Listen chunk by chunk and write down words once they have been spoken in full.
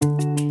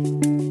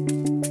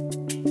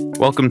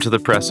Welcome to the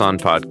Press On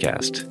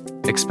podcast.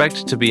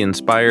 Expect to be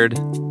inspired,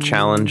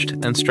 challenged,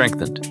 and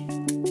strengthened.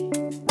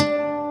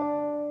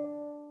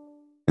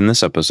 In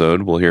this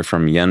episode, we'll hear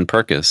from Yenn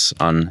Purkis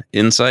on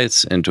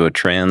insights into a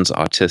trans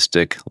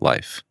autistic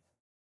life.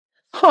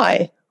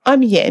 Hi,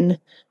 I'm Yenn.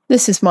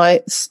 This is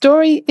my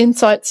story,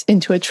 Insights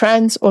into a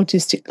Trans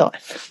Autistic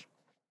Life.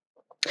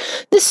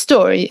 This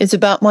story is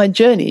about my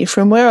journey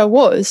from where I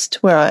was to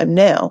where I am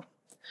now.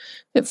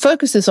 It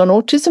focuses on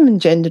autism and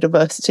gender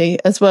diversity,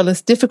 as well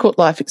as difficult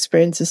life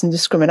experiences and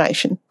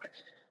discrimination.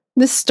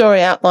 This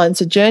story outlines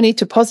a journey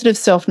to positive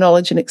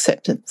self-knowledge and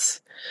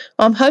acceptance.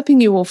 I'm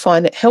hoping you will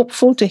find it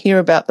helpful to hear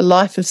about the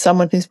life of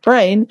someone whose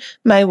brain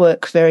may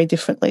work very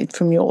differently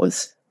from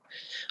yours.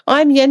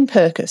 I'm Yenn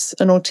Purkis,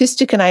 an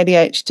autistic and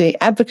ADHD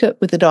advocate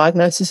with a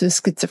diagnosis of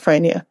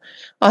schizophrenia.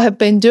 I have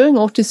been doing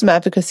autism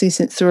advocacy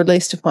since the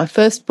release of my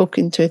first book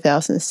in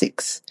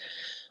 2006.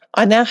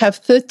 I now have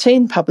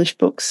 13 published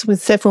books,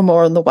 with several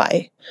more on the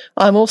way.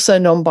 I'm also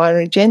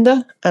non-binary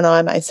gender, and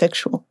I'm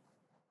asexual.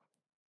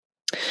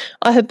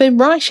 I have been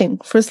writing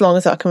for as long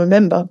as I can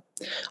remember.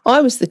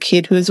 I was the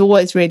kid who was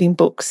always reading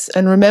books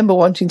and remember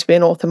wanting to be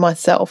an author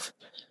myself.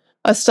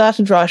 I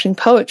started writing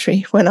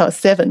poetry when I was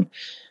 7.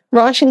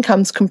 Writing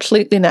comes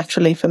completely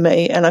naturally for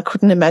me, and I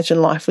couldn't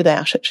imagine life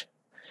without it.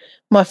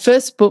 My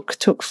first book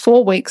took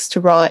 4 weeks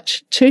to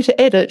write, 2 to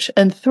edit,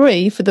 and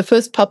 3 for the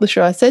first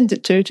publisher I sent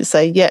it to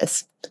say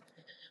yes.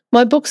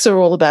 My books are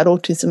all about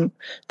autism.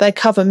 They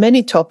cover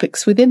many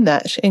topics within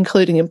that,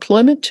 including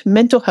employment,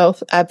 mental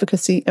health,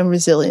 advocacy, and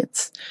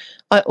resilience.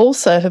 I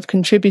also have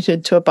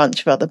contributed to a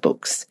bunch of other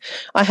books.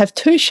 I have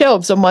 2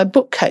 shelves on my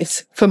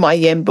bookcase for my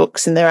Yenn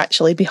books, and they're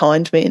actually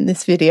behind me in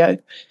this video.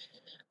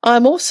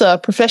 I'm also a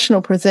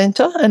professional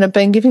presenter and have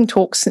been giving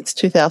talks since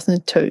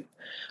 2002.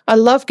 I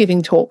love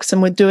giving talks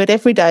and would do it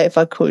every day if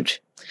I could.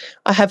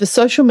 I have a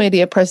social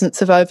media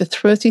presence of over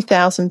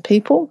 30,000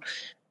 people,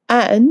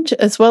 and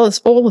as well as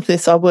all of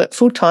this, I work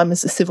full-time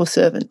as a civil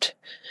servant.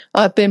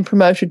 I've been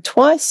promoted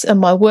twice, and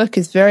my work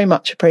is very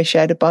much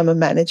appreciated by my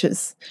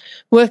managers.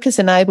 Work has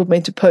enabled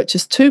me to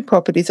purchase 2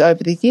 properties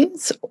over the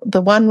years, the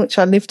one which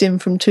I lived in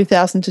from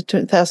 2000 to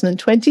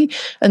 2020,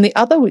 and the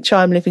other which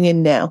I'm living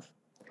in now.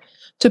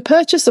 To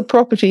purchase a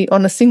property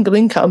on a single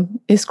income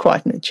is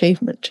quite an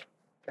achievement.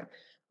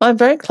 I'm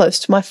very close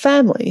to my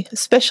family,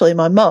 especially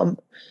my mum.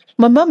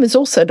 My mum is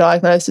also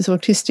diagnosed as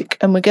autistic,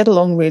 and we get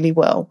along really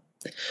well.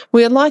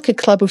 We are like a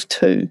club of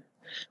 2.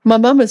 My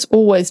mum has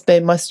always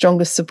been my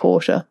strongest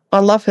supporter. I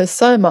love her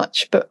so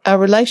much, but our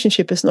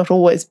relationship has not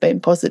always been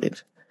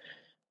positive.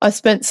 I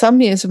spent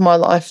some years of my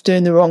life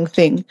doing the wrong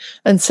thing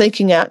and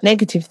seeking out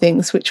negative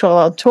things, which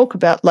I'll talk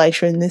about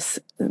later in this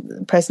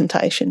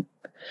presentation.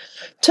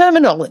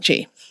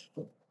 Terminology.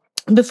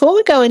 Before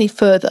we go any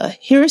further,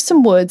 here are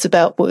some words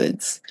about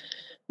words.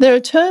 There are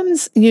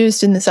terms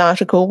used in this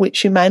article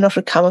which you may not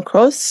have come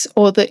across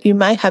or that you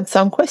may have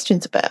some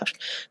questions about.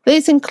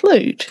 These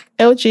include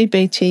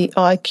LGBTIQA+.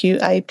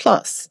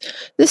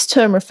 This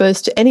term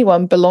refers to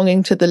anyone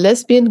belonging to the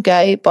lesbian,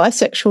 gay,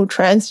 bisexual,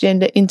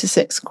 transgender,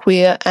 intersex,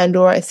 queer and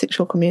or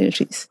asexual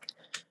communities.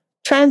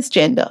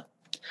 Transgender.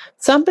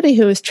 Somebody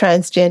who is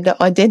transgender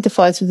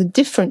identifies with a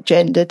different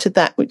gender to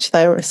that which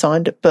they were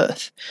assigned at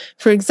birth.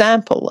 For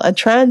example, a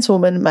trans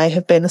woman may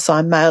have been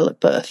assigned male at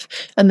birth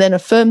and then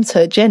affirms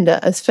her gender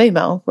as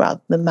female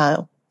rather than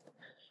male.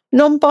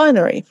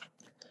 Non-binary.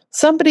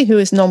 Somebody who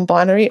is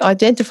non-binary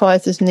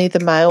identifies as neither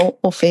male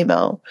or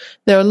female.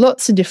 There are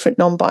lots of different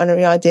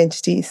non-binary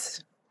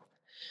identities.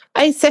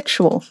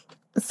 Asexual.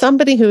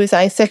 Somebody who is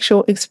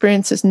asexual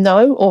experiences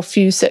no or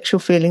few sexual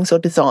feelings or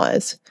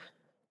desires.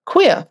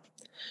 Queer.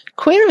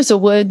 Queer is a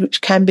word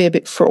which can be a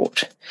bit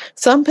fraught.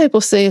 Some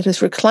people see it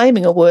as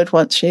reclaiming a word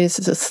once used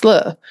as a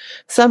slur.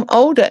 Some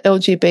older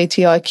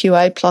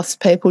LGBTIQA+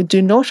 people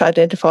do not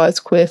identify as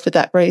queer for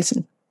that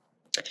reason.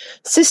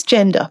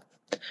 Cisgender.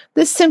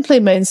 This simply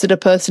means that a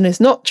person is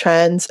not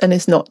trans and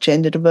is not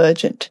gender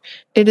divergent.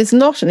 It is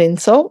not an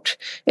insult.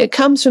 It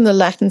comes from the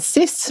Latin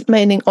cis,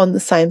 meaning on the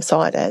same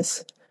side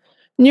as.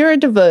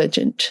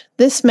 Neurodivergent.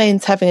 This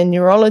means having a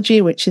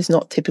neurology which is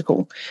not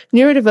typical.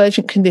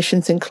 Neurodivergent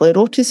conditions include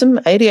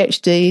autism,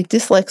 ADHD,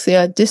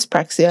 dyslexia,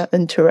 dyspraxia,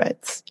 and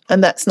Tourette's.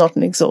 And that's not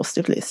an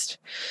exhaustive list.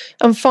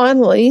 And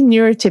finally,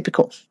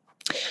 neurotypical.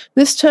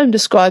 This term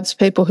describes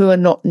people who are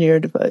not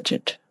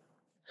neurodivergent.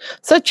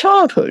 So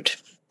childhood.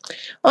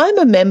 I'm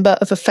a member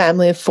of a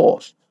family of 4.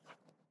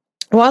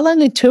 While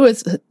only 2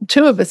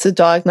 of us are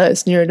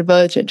diagnosed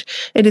neurodivergent,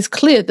 it is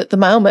clear that the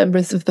male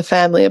members of the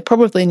family are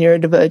probably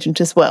neurodivergent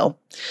as well.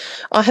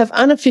 I have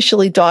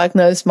unofficially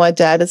diagnosed my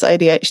dad as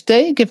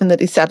ADHD, given that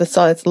he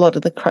satisfies a lot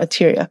of the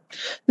criteria.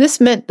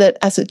 This meant that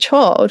as a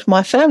child,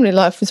 my family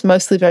life was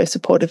mostly very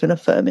supportive and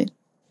affirming.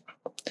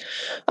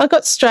 I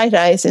got straight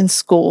A's in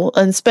school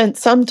and spent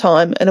some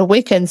time at a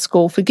weekend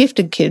school for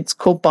gifted kids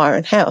called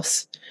Byron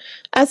House.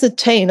 As a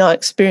teen, I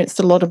experienced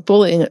a lot of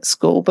bullying at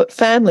school, but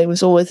family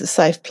was always a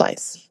safe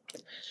place.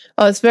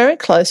 I was very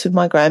close with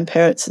my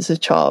grandparents as a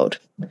child.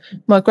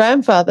 My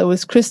grandfather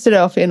was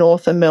Christadelphian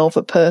author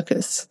Melva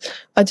Purkis.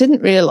 I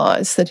didn't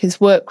realise that his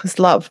work was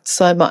loved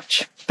so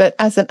much. but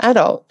as an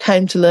adult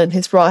came to learn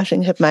his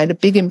writing had made a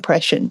big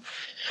impression.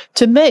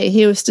 To me,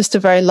 he was just a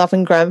very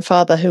loving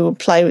grandfather who would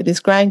play with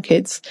his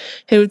grandkids.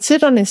 He would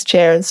sit on his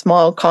chair and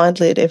smile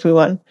kindly at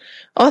everyone.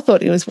 I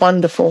thought he was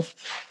wonderful.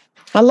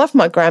 I loved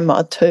my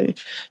grandma too.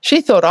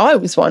 She thought I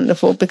was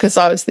wonderful because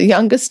I was the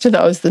youngest and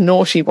I was the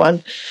naughty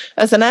one.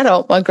 As an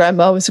adult, my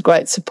grandma was a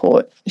great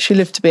support. She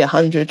lived to be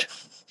 100.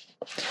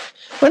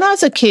 When I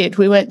was a kid,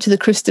 we went to the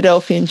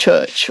Christadelphian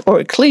church, or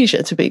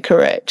ecclesia to be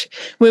correct.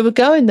 We would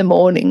go in the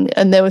morning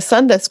and there was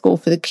Sunday school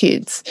for the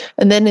kids,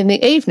 and then in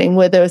the evening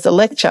where there was a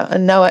lecture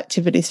and no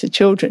activities for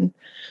children.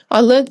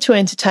 I learnt to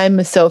entertain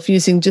myself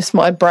using just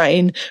my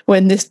brain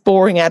when this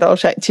boring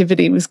adult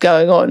activity was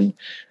going on.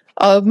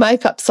 I would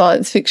make up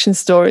science fiction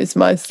stories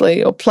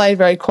mostly, or play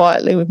very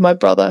quietly with my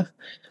brother.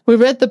 We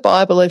read the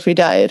Bible every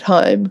day at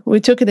home. We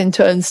took it in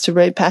turns to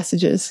read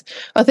passages.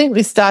 I think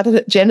we started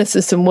at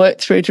Genesis and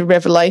worked through to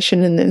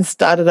Revelation and then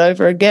started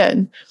over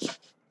again.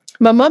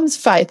 My mum's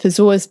faith has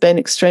always been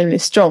extremely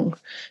strong.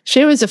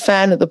 She was a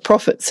fan of the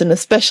prophets and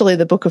especially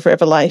the book of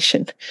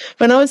Revelation.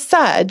 When I was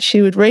sad,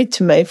 she would read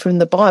to me from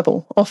the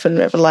Bible, often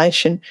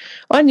Revelation.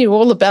 I knew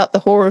all about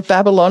the whore of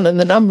Babylon and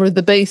the number of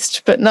the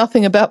beast, but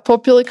nothing about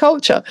popular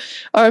culture.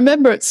 I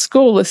remember at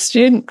school a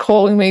student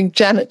calling me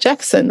Janet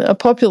Jackson, a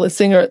popular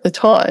singer at the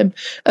time,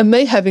 and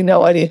me having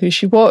no idea who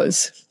she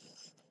was.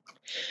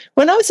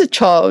 When I was a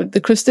child,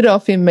 the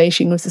Christadelphian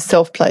meeting was a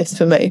safe place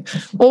for me.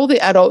 All the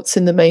adults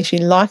in the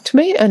meeting liked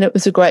me and it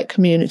was a great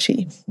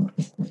community.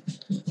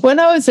 When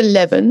I was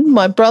 11,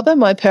 my brother,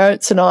 my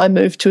parents and I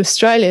moved to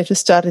Australia to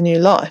start a new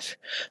life.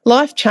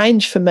 Life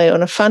changed for me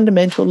on a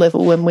fundamental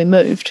level when we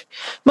moved.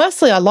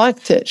 Mostly I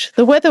liked it.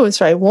 The weather was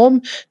very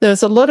warm, there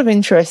was a lot of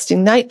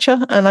interesting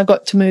nature, and I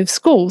got to move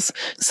schools,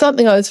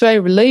 something I was very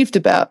relieved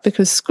about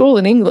because school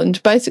in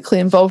England basically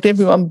involved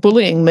everyone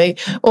bullying me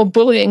or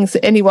bullying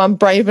anyone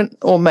brave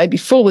or maybe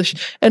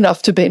foolish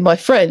enough to be my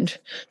friend.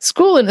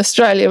 School in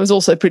Australia was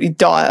also pretty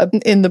dire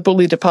in the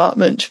bully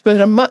department, but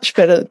a much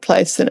better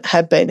place than it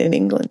had been in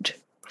England.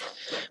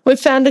 We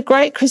found a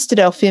great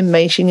Christadelphian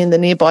meeting in the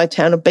nearby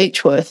town of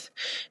Beechworth.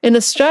 In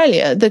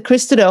Australia, the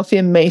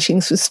Christadelphian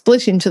meetings were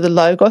split into the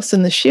Logos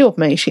and the Shield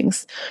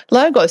meetings.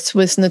 Logos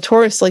was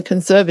notoriously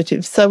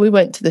conservative, so we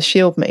went to the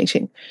Shield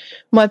meeting.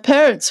 My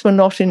parents were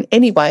not in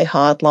any way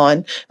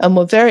hardline and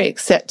were very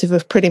accepting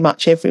of pretty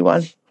much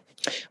everyone.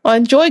 I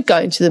enjoyed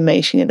going to the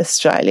meeting in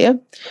Australia.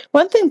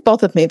 One thing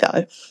bothered me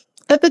though.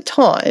 At the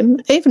time,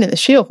 even in the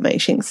Shield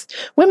meetings,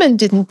 women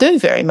didn't do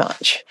very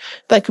much.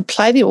 They could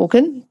play the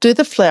organ, do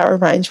the flower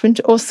arrangement,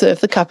 or serve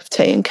the cup of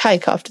tea and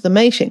cake after the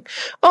meeting.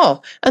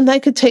 Oh, and they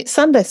could teach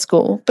Sunday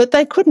school, but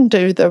they couldn't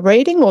do the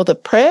reading or the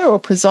prayer or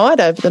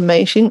preside over the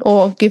meeting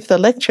or give the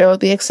lecture or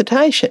the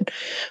exhortation.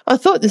 I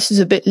thought this was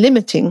a bit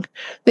limiting.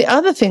 The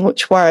other thing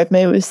which worried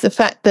me was the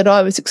fact that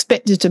I was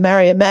expected to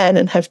marry a man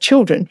and have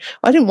children.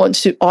 I didn't want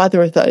to do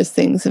either of those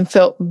things and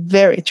felt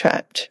very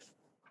trapped.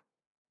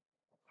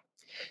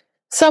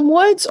 Some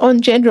words on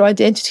gender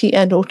identity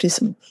and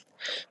autism.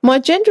 My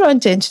gender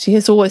identity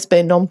has always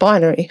been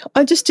non-binary.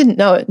 I just didn't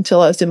know it until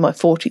I was in my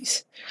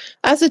 40s.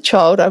 As a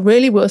child, I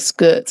rarely wore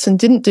skirts and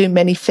didn't do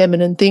many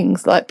feminine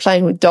things like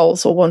playing with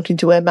dolls or wanting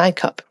to wear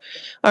makeup.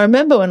 I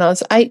remember when I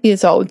was 8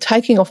 years old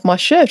taking off my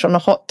shirt on a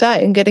hot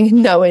day and getting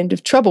in no end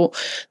of trouble.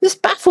 This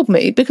baffled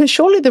me because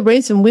surely the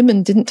reason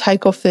women didn't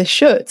take off their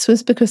shirts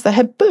was because they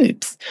had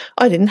boobs.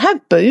 I didn't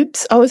have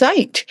boobs. I was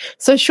 8.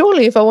 So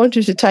surely if I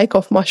wanted to take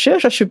off my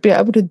shirt, I should be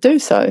able to do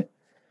so.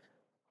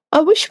 I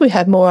wish we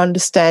had more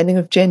understanding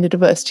of gender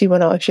diversity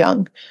when I was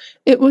young.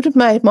 It would have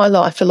made my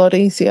life a lot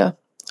easier.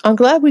 I'm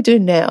glad we do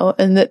now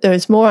and that there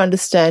is more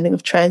understanding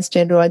of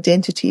transgender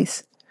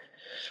identities.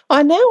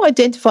 I now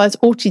identify as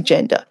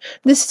autigender.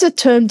 This is a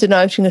term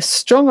denoting a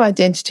strong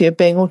identity of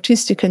being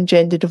autistic and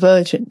gender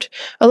divergent.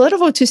 A lot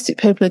of autistic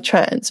people are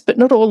trans, but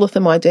not all of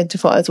them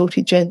identify as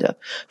autigender.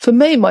 For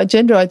me, my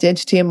gender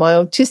identity and my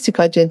autistic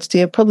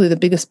identity are probably the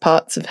biggest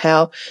parts of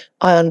how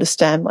I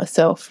understand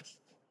myself.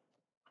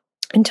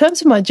 In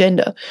terms of my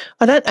gender,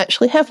 I don't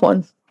actually have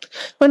one.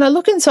 When I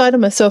look inside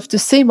of myself to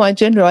see my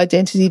gender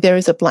identity, there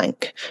is a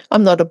blank.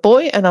 I'm not a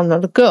boy and I'm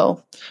not a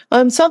girl.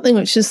 I'm something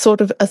which is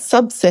sort of a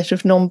subset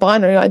of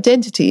non-binary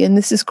identity, and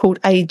this is called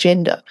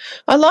agender.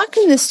 I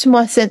liken this to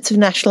my sense of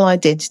national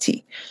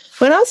identity.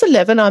 When I was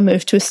 11, I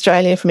moved to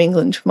Australia from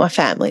England with my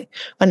family.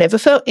 I never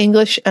felt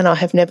English and I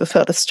have never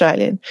felt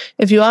Australian.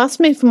 If you ask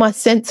me for my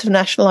sense of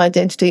national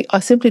identity, I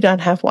simply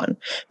don't have one.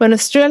 When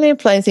Australia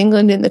plays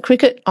England in the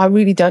cricket, I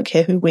really don't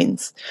care who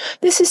wins.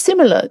 This is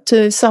similar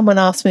to someone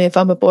asked me if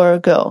I'm a boy or a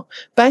girl.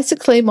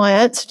 Basically, my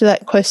answer to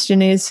that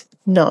question is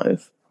no.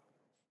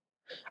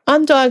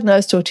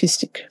 Undiagnosed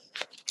autistic.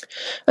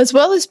 As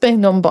well as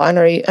being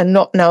non-binary and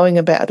not knowing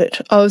about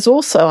it, I was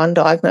also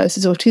undiagnosed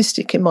as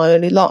autistic in my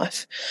early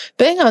life.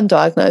 Being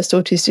undiagnosed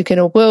autistic in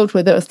a world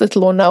where there was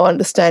little or no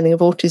understanding of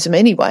autism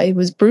anyway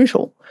was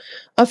brutal.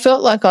 I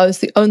felt like I was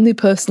the only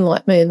person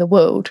like me in the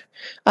world.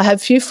 I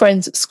had few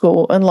friends at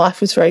school and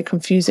life was very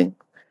confusing.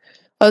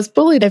 I was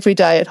bullied every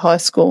day at high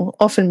school,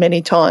 often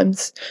many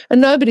times, and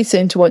nobody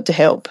seemed to want to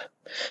help.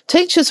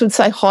 Teachers would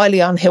say highly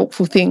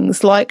unhelpful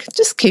things like,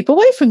 just keep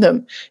away from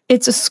them.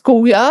 It's a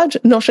schoolyard,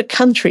 not a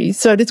country,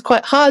 so it's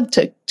quite hard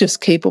to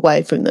just keep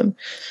away from them.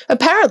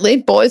 Apparently,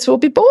 boys will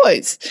be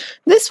boys.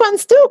 This one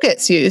still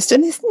gets used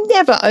and is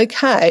never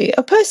okay.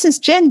 A person's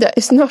gender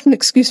is not an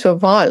excuse for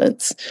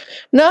violence.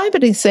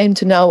 Nobody seemed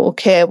to know or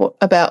care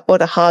about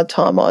what a hard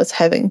time I was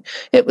having.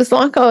 It was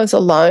like I was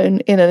alone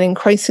in an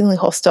increasingly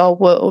hostile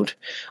world.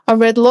 I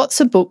read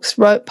lots of books,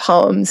 wrote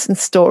poems and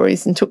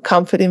stories, and took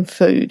comfort in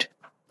food.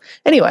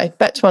 Anyway,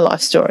 back to my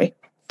life story.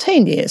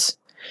 Teen years.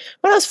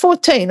 When I was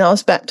 14, I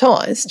was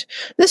baptised.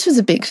 This was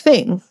a big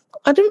thing.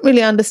 I didn't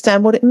really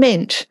understand what it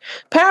meant.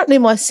 Apparently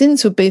my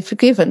sins would be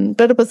forgiven,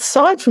 but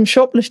aside from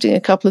shoplifting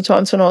a couple of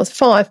times when I was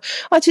 5,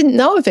 I didn't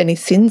know of any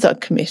sins I'd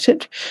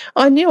committed.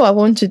 I knew I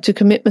wanted to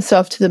commit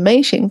myself to the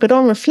meeting, but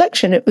on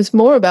reflection it was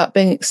more about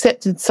being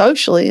accepted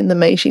socially in the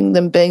meeting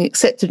than being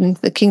accepted into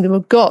the kingdom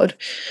of God.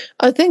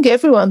 I think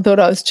everyone thought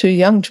I was too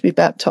young to be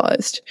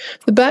baptised.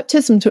 The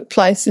baptism took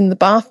place in the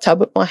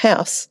bathtub at my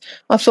house.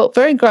 I felt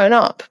very grown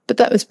up, but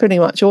that was pretty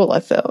much all I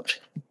felt.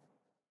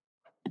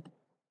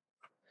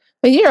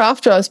 A year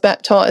after I was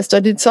baptised,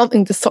 I did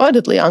something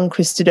decidedly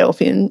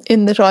un-Christadelphian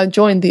in that I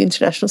joined the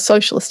International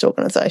Socialist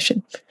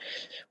Organisation.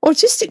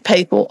 Autistic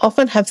people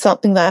often have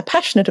something they are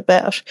passionate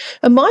about,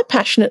 and my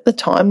passion at the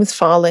time was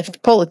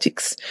far-left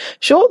politics.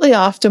 Shortly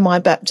after my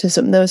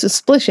baptism, there was a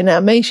split in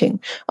our meeting.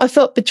 I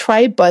felt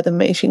betrayed by the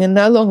meeting and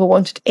no longer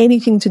wanted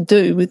anything to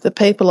do with the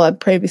people I'd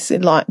previously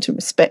liked and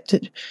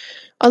respected.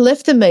 I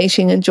left the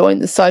meeting and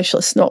joined the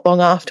Socialists not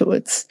long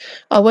afterwards.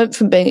 I went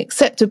from being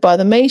accepted by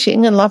the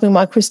meeting and loving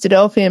my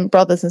Christadelphian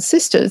brothers and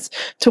sisters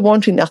to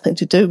wanting nothing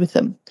to do with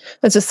them.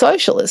 As a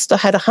socialist, I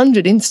had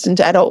 100 instant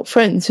adult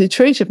friends who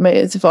treated me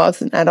as if I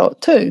was an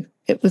adult too.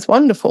 It was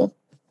wonderful.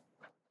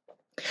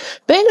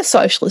 Being a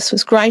socialist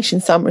was great in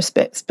some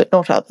respects, but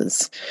not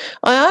others.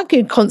 I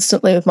argued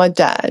constantly with my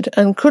dad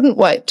and couldn't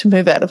wait to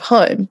move out of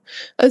home.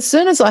 As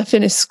soon as I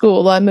finished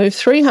school, I moved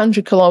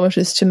 300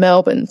 kilometres to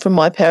Melbourne from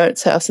my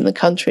parents' house in the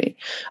country.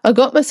 I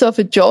got myself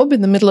a job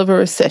in the middle of a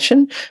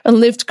recession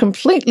and lived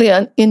completely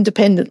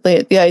independently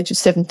at the age of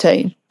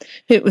 17.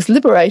 It was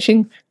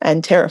liberating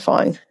and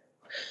terrifying.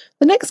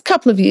 The next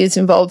couple of years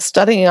involved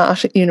studying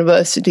art at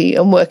university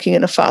and working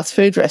in a fast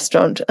food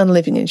restaurant and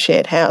living in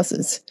shared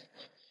houses.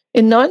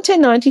 In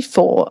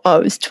 1994, I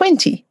was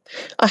 20.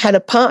 I had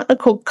a partner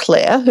called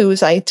Claire, who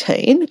was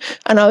 18,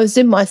 and I was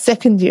in my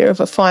second year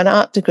of a fine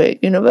art degree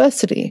at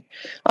university.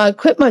 I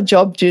quit my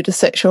job due to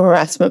sexual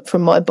harassment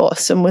from my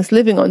boss and was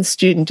living on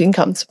student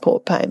income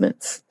support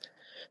payments.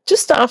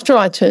 Just after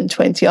I turned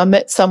 20, I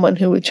met someone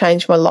who would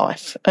change my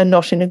life, and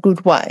not in a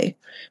good way.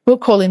 We'll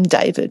call him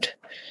David.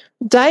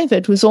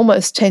 David was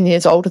almost 10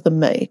 years older than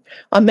me.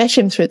 I met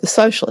him through the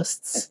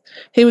socialists.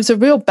 He was a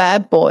real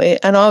bad boy,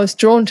 and I was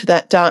drawn to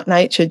that dark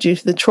nature due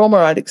to the trauma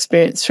I'd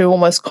experienced through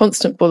almost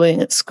constant bullying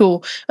at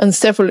school and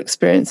several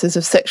experiences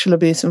of sexual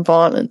abuse and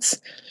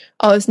violence.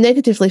 I was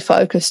negatively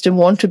focused and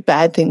wanted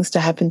bad things to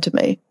happen to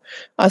me.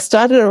 I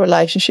started a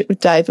relationship with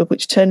David,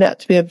 which turned out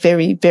to be a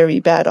very, very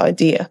bad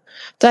idea.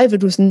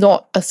 David was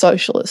not a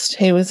socialist.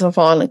 He was a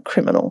violent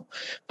criminal.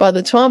 By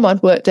the time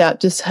I'd worked out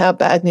just how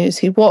bad news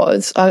he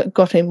was, I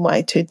got him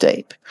way too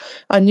deep.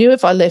 I knew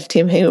if I left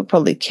him, he would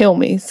probably kill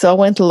me, so I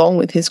went along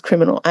with his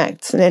criminal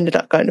acts and ended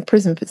up going to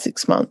prison for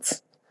 6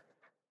 months.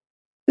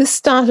 This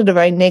started a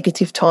very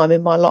negative time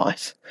in my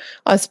life.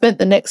 I spent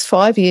the next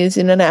 5 years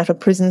in and out of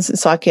prisons and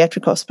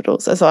psychiatric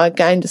hospitals as I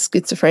gained a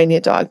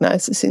schizophrenia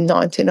diagnosis in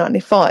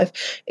 1995,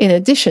 in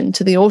addition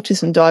to the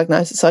autism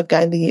diagnosis I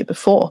gained the year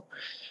before.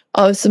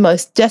 I was the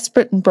most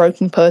desperate and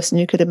broken person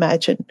you could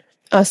imagine.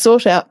 I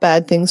sought out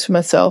bad things for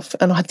myself,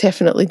 and I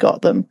definitely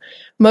got them.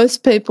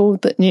 Most people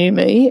that knew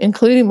me,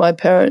 including my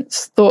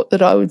parents, thought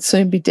that I would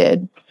soon be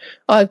dead.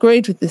 I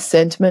agreed with this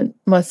sentiment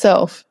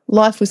myself.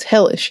 Life was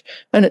hellish,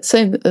 and it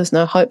seemed that there was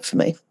no hope for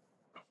me.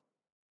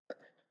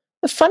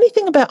 The funny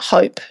thing about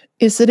hope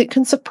is that it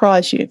can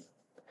surprise you.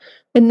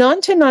 In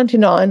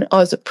 1999, I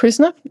was a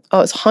prisoner, I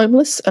was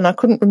homeless, and I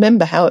couldn't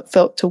remember how it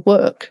felt to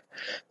work.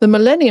 The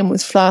millennium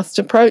was fast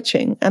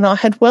approaching, and I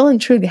had well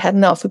and truly had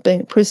enough of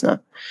being a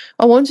prisoner.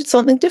 I wanted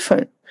something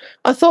different.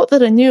 I thought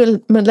that a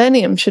new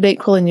millennium should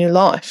equal a new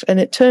life, and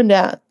it turned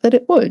out that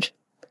it would.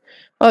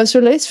 I was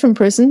released from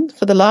prison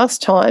for the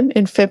last time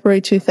in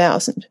February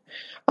 2000.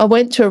 I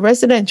went to a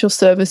residential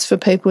service for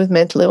people with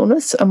mental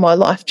illness, and my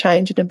life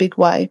changed in a big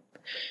way.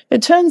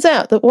 It turns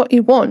out that what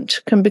you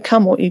want can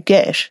become what you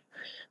get.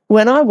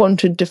 When I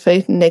wanted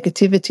defeat and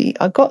negativity,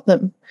 I got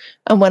them.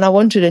 And when I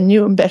wanted a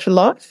new and better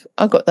life,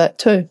 I got that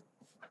too.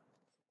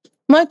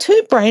 My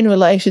 2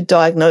 brain-related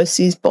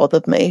diagnoses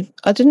bothered me.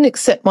 I didn't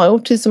accept my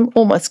autism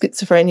or my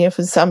schizophrenia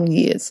for some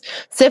years.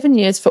 7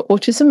 years for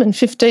autism and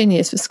 15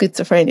 years for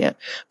schizophrenia.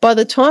 By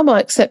the time I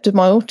accepted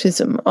my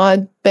autism,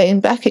 I'd been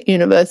back at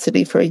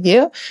university for a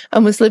year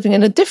and was living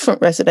in a different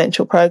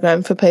residential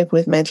program for people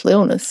with mental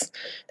illness.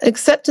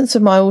 Acceptance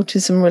of my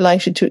autism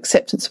related to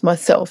acceptance of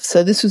myself,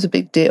 so this was a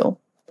big deal.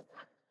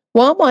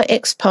 While my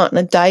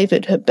ex-partner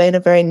David had been a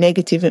very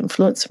negative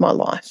influence in my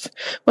life,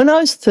 when I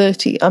was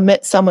 30, I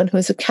met someone who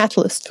was a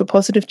catalyst for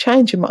positive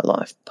change in my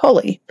life,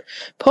 Polly.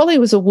 Polly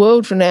was a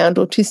world-renowned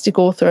autistic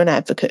author and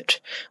advocate.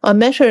 I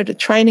met her at a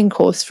training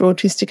course for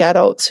autistic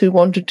adults who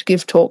wanted to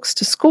give talks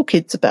to school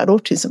kids about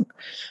autism.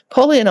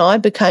 Polly and I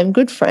became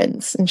good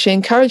friends, and she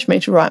encouraged me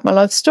to write my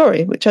life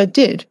story, which I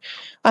did.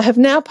 I have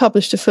now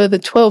published a further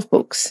 12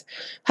 books.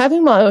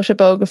 Having my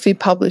autobiography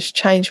published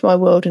changed my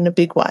world in a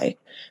big way.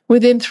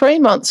 Within 3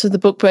 months of the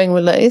book being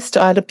released,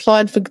 I had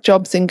applied for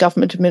jobs in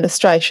government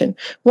administration,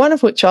 one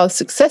of which I was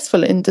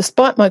successful in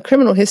despite my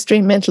criminal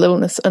history, mental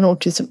illness and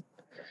autism.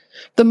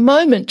 The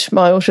moment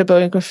my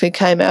autobiography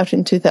came out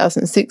in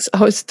 2006,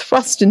 I was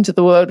thrust into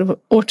the world of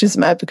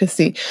autism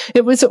advocacy.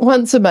 It was at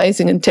once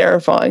amazing and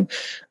terrifying.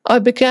 I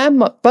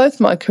began both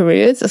my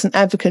careers as an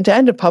advocate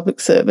and a public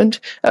servant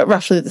at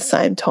roughly the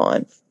same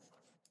time.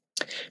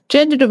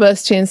 Gender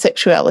diversity and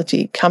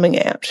sexuality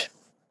coming out.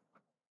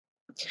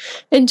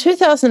 In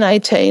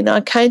 2018, I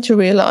came to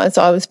realise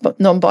I was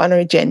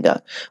non-binary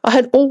gender. I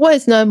had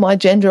always known my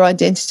gender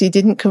identity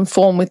didn't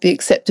conform with the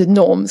accepted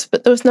norms,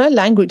 but there was no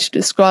language to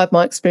describe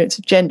my experience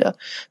of gender.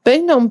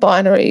 Being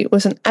non-binary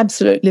was an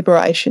absolute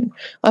liberation.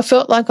 I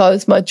felt like I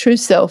was my true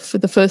self for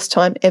the first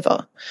time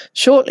ever.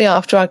 Shortly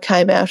after I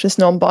came out as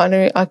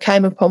non-binary, I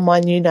came upon my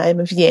new name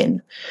of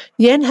Yenn.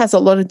 Yenn has a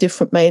lot of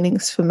different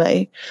meanings for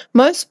me.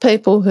 Most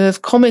people who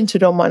have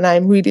commented on my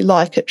name really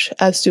like it,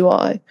 as do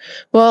I.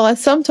 While I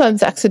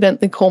sometimes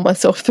accidentally call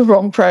myself the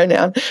wrong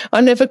pronoun,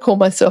 I never call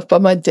myself by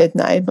my dead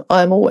name.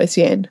 I'm always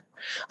Yenn.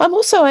 I'm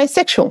also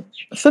asexual.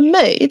 For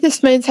me,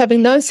 this means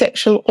having no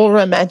sexual or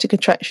romantic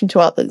attraction to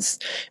others.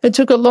 It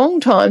took a long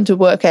time to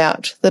work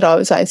out that I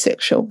was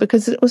asexual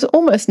because it was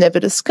almost never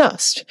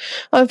discussed.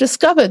 I've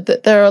discovered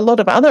that there are a lot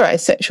of other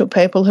asexual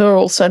people who are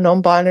also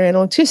non-binary and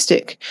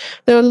autistic.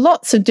 There are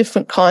lots of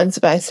different kinds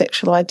of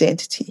asexual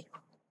identity.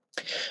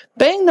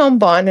 Being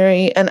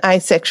non-binary and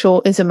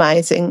asexual is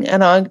amazing,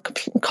 and I'm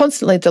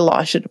constantly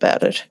delighted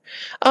about it.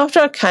 After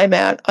I came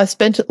out, I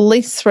spent at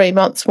least 3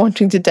 months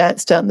wanting to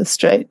dance down the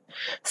street.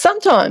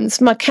 Sometimes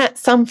my cat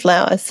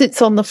Sunflower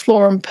sits on the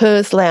floor and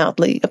purrs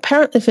loudly,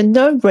 apparently for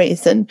no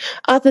reason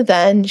other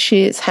than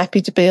she is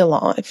happy to be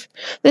alive.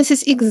 This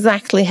is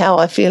exactly how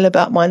I feel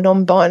about my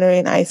non-binary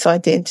and ace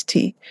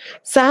identity.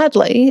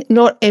 Sadly,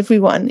 not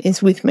everyone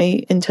is with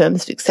me in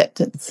terms of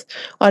acceptance.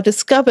 I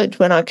discovered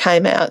when I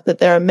came out that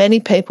there are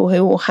many people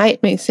who will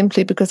hate me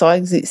simply because I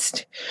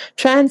exist.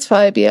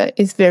 Transphobia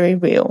is very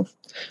real.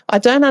 I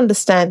don't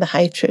understand the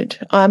hatred.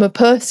 I am a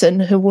person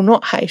who will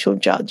not hate or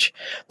judge.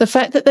 The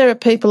fact that there are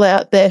people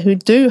out there who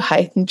do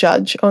hate and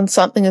judge on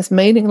something as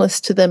meaningless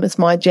to them as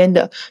my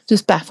gender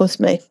just baffles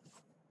me.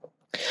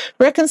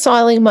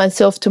 Reconciling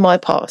myself to my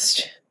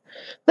past.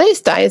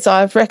 These days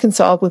I have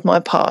reconciled with my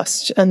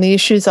past and the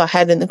issues I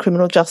had in the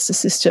criminal justice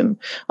system.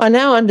 I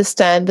now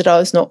understand that I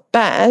was not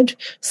bad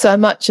so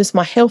much as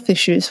my health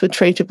issues were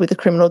treated with a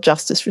criminal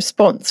justice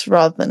response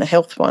rather than a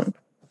health one.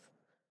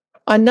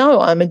 I know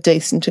I'm a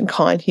decent and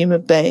kind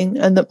human being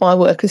and that my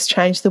work has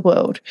changed the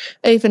world,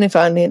 even if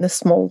only in a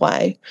small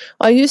way.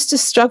 I used to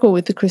struggle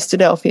with the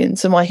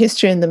Christadelphians and my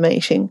history in the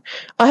meeting.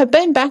 I have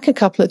been back a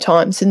couple of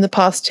times in the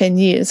past 10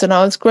 years and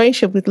I was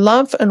greeted with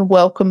love and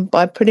welcome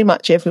by pretty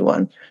much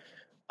everyone.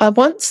 I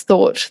once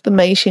thought the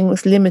meeting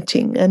was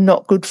limiting and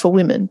not good for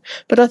women,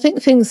 but I think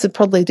things are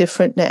probably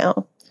different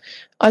now.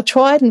 I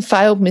tried and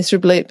failed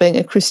miserably at being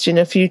a Christian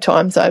a few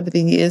times over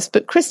the years,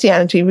 but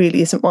Christianity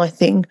really isn't my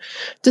thing.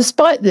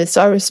 Despite this,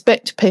 I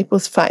respect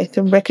people's faith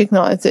and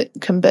recognise it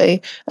can be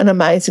an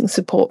amazing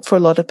support for a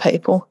lot of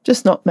people,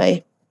 just not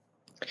me.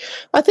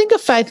 I think a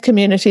faith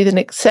community that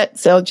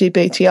accepts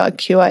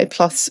LGBTIQA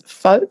plus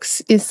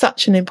folks is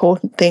such an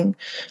important thing.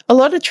 A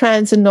lot of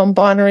trans and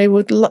non-binary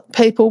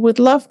people would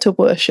love to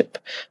worship,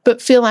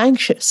 but feel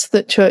anxious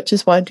that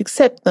churches won't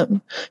accept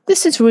them.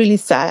 This is really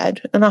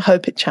sad, and I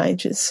hope it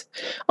changes.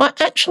 I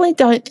actually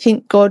don't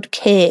think God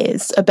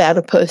cares about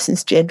a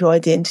person's gender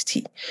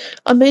identity.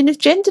 I mean, if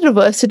gender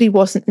diversity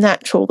wasn't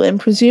natural, then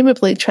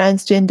presumably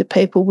transgender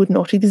people would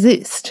not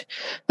exist.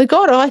 The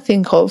God I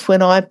think of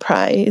when I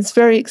pray is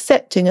very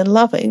accepting and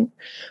loving.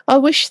 I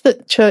wish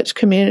that church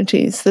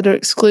communities that are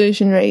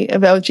exclusionary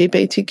of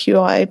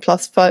LGBTQIA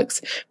plus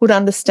folks would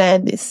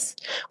understand this.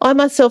 I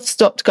myself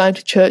stopped going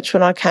to church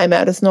when I came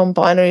out as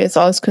non-binary as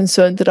I was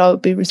concerned that I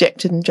would be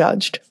rejected and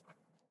judged.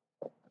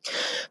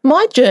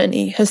 My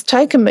journey has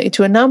taken me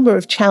to a number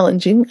of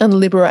challenging and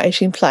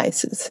liberating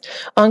places.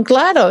 I'm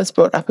glad I was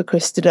brought up a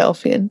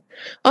Christadelphian.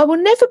 I will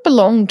never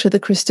belong to the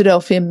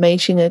Christadelphian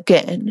meeting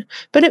again,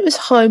 but it was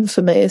home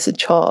for me as a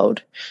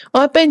child.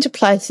 I've been to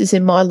places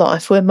in my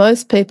life where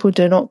most people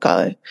do not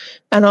go,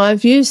 and I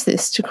have used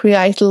this to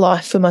create a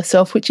life for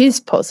myself which is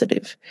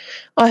positive.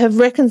 I have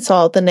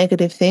reconciled the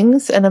negative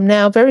things and am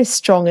now very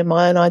strong in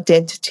my own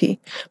identity.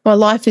 My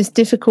life is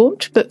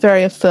difficult but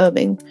very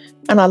affirming,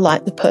 and I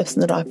like the person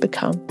that I've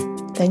become.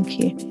 Thank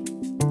you.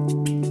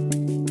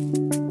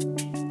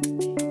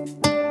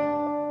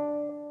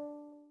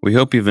 We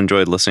hope you've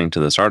enjoyed listening to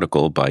this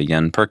article by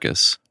Yenn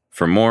Purkis.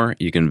 For more,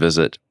 you can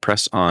visit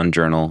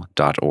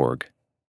pressonjournal.org.